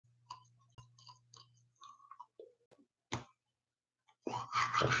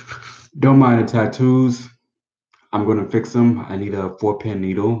Don't mind the tattoos. I'm gonna fix them. I need a 4-pin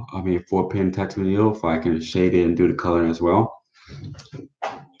needle. I mean, 4-pin tattoo needle, so I can shade it and do the color as well.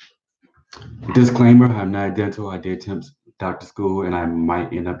 Disclaimer: I'm not a dental. I did temp doctor school, and I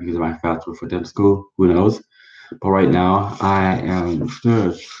might end up using my FAFSA for dental school. Who knows? But right now, I am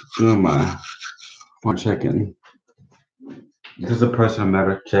just doing my phone checking. This is a personal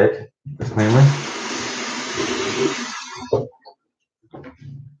matter check. Disclaimer.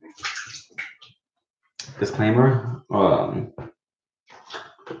 Disclaimer.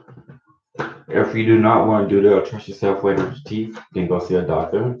 If you do not want to do that or trust yourself with your teeth, then go see a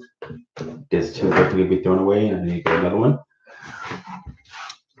doctor. This tooth definitely be thrown away, and then you get another one.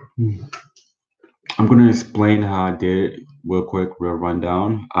 I'm gonna explain how I did it real quick, real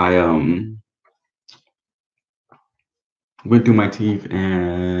rundown. I went through my teeth,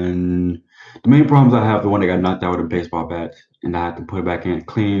 and the main problems I have, the one that got knocked out with a baseball bat, and I had to put it back in,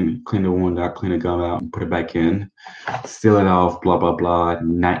 clean the wound out, clean the gum out, and put it back in, seal it off, blah blah blah,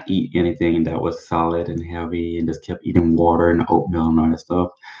 not eat anything that was solid and heavy, and just kept eating water and oatmeal and all that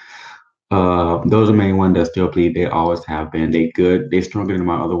stuff. Those are the main ones that still bleed. They always have been. They good. They stronger than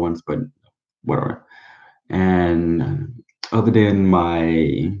my other ones, but whatever. And other than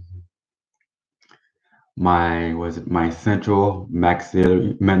my central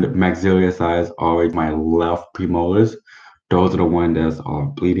maxillary size, always my left premolars. Those are the ones that are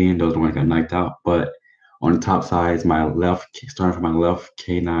bleeding. Those are the ones that got knocked out. But on the top side, my left, starting from my left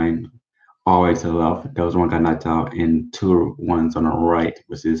canine all the way to the left, those one got knocked out, and two ones on the right,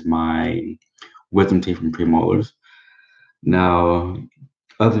 which is my wisdom teeth and premolars. Now,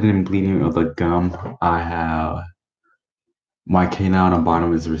 other than bleeding of the gum, I have my canine on the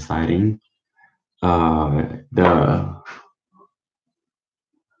bottom is receding. The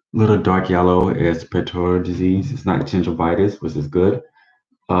little dark yellow is pectoral disease. It's not gingivitis, which is good.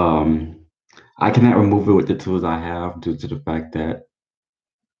 Um, I cannot remove it with the tools I have due to the fact that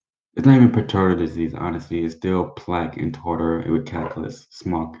it's not even pectoral disease. Honestly, it's still plaque and tartar with calculus,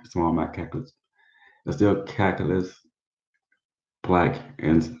 small amount calculus. It's still calculus, plaque,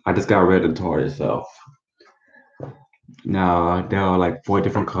 and I just got rid of the tartar itself. Now there are like 4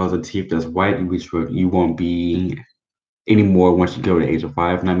 different colors of teeth that's white, which you won't be anymore once you go to the age of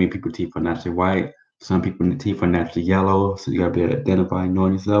 5. Not many people teeth are naturally white. Some people teeth are naturally yellow, so you gotta be able to identify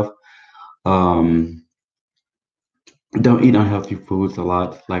knowing yourself. Um, don't eat unhealthy foods a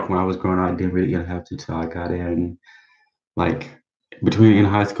lot. Like when I was growing up, I didn't really eat unhealthy till I got in. Like between in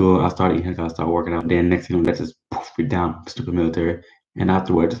high school, I started eating, I started working out. Then next thing you know, that just poof it down, stupid military. And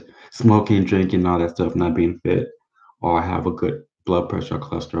afterwards, smoking, drinking, all that stuff, not being fit, or have a good blood pressure or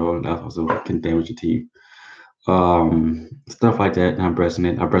cholesterol, that also can damage your teeth. Stuff like that. And I'm brushing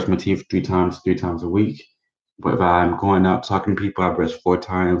it. I brush my teeth three times a week. But if I'm going out talking to people, I brush 4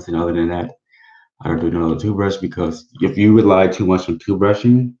 times. And other than that, I don't do another toothbrush because if you rely too much on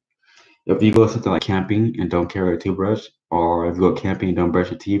toothbrushing, if you go something like camping and don't carry a toothbrush, or if you go camping and don't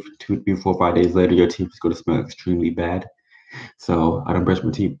brush your teeth, 2, 3, 4, 5 days later, your teeth is going to smell extremely bad. So I don't brush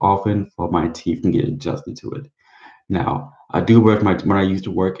my teeth often for my teeth can get adjusted to it. Now, I do brush my when I used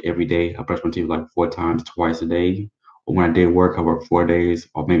to work every day. I brush my teeth like 4 times, twice a day. Or when I did work, I work 4 days,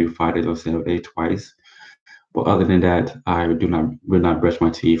 or maybe 5 days or 7 days, twice. But other than that, I do not will not brush my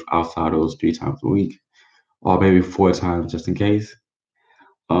teeth outside those 3 times a week, or maybe 4 times just in case.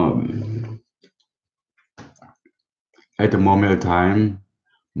 Um, at the moment of time,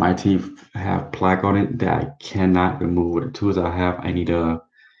 my teeth have plaque on it that I cannot remove with the tools I have. I need a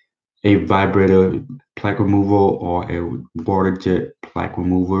vibrator plaque removal or a water jet plaque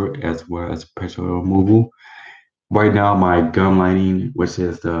remover as well as pressure removal. Right now, my gum lining, which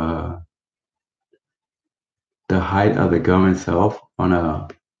is the height of the gum itself, on a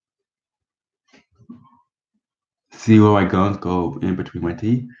see where my gums go in between my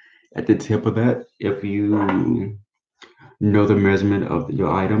teeth. At the tip of that, if you know the measurement of your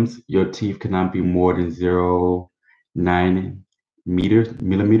items, your teeth cannot be more than 0.9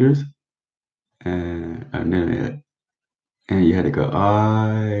 millimeters, and you had to go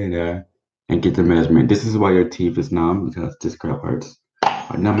there and get the measurement. This is why your teeth is numb because this crap hurts.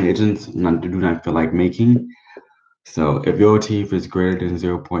 Numbing agents do not feel like making. So if your teeth is greater than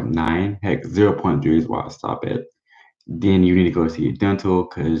 0.9, heck, 0.3 is why I stop it. Then you need to go see a dental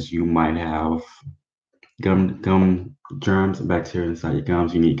because you might have gum germs and bacteria inside your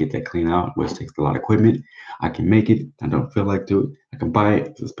gums. You need to get that clean out, which takes a lot of equipment. I can make it. I don't feel like do it. I can buy it.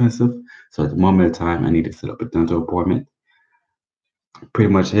 It's expensive. So at the moment of time, I need to set up a dental appointment.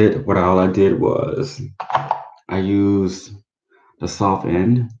 Pretty much it. All I did was I used the soft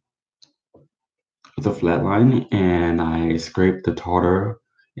end with a flat line, and I scraped the tartar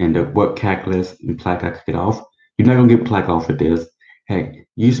and what calculus and plaque I could get off. You're not gonna get plaque off with this. Heck,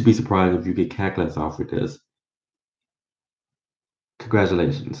 you should be surprised if you get calculus off with this.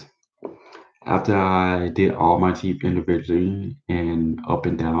 Congratulations. After I did all my teeth individually and up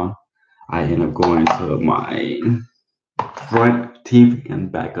and down, I end up going to my front teeth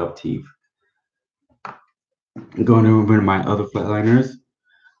and backup teeth. Going over my other flatliners,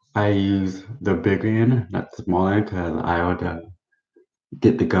 I use the bigger end, not the small end, because I want to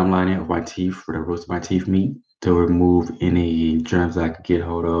get the gum lining of my teeth where the roots of my teeth meet to remove any germs I could get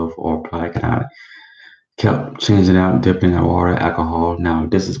hold of or plaque. And I kept changing out, dipping in water, alcohol. Now,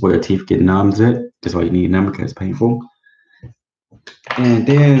 this is where your teeth get numbed at. This is why you need a numb because it's painful. And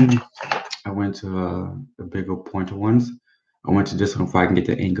then I went to the bigger pointer ones. I went to this one if I can get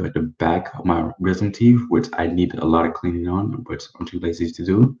the angle at the back of my wisdom teeth, which I need a lot of cleaning on, which I'm too lazy to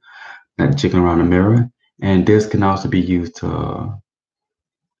do. Not jiggling around the mirror. And this can also be used to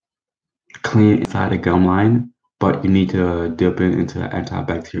clean inside the gum line, but you need to dip it into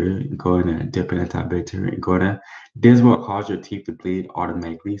antibacterial and go in there and dip in antibacterial and go there. This will cause your teeth to bleed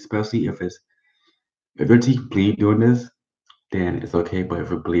automatically, especially if your teeth bleed doing this, then it's okay. But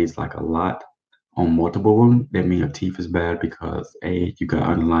if it bleeds like a lot on multiple of them, that means your teeth is bad because you got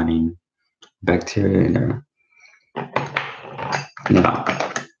underlying bacteria in there. Now,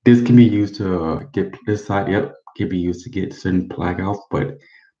 this can be used to get this side, yep, can be used to get certain plaque off, but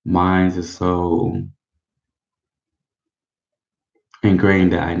mine is so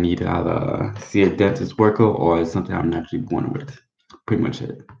ingrained that I need to either see a dentist worker or something I'm naturally born with. Pretty much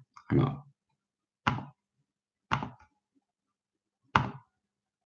it. I'm out.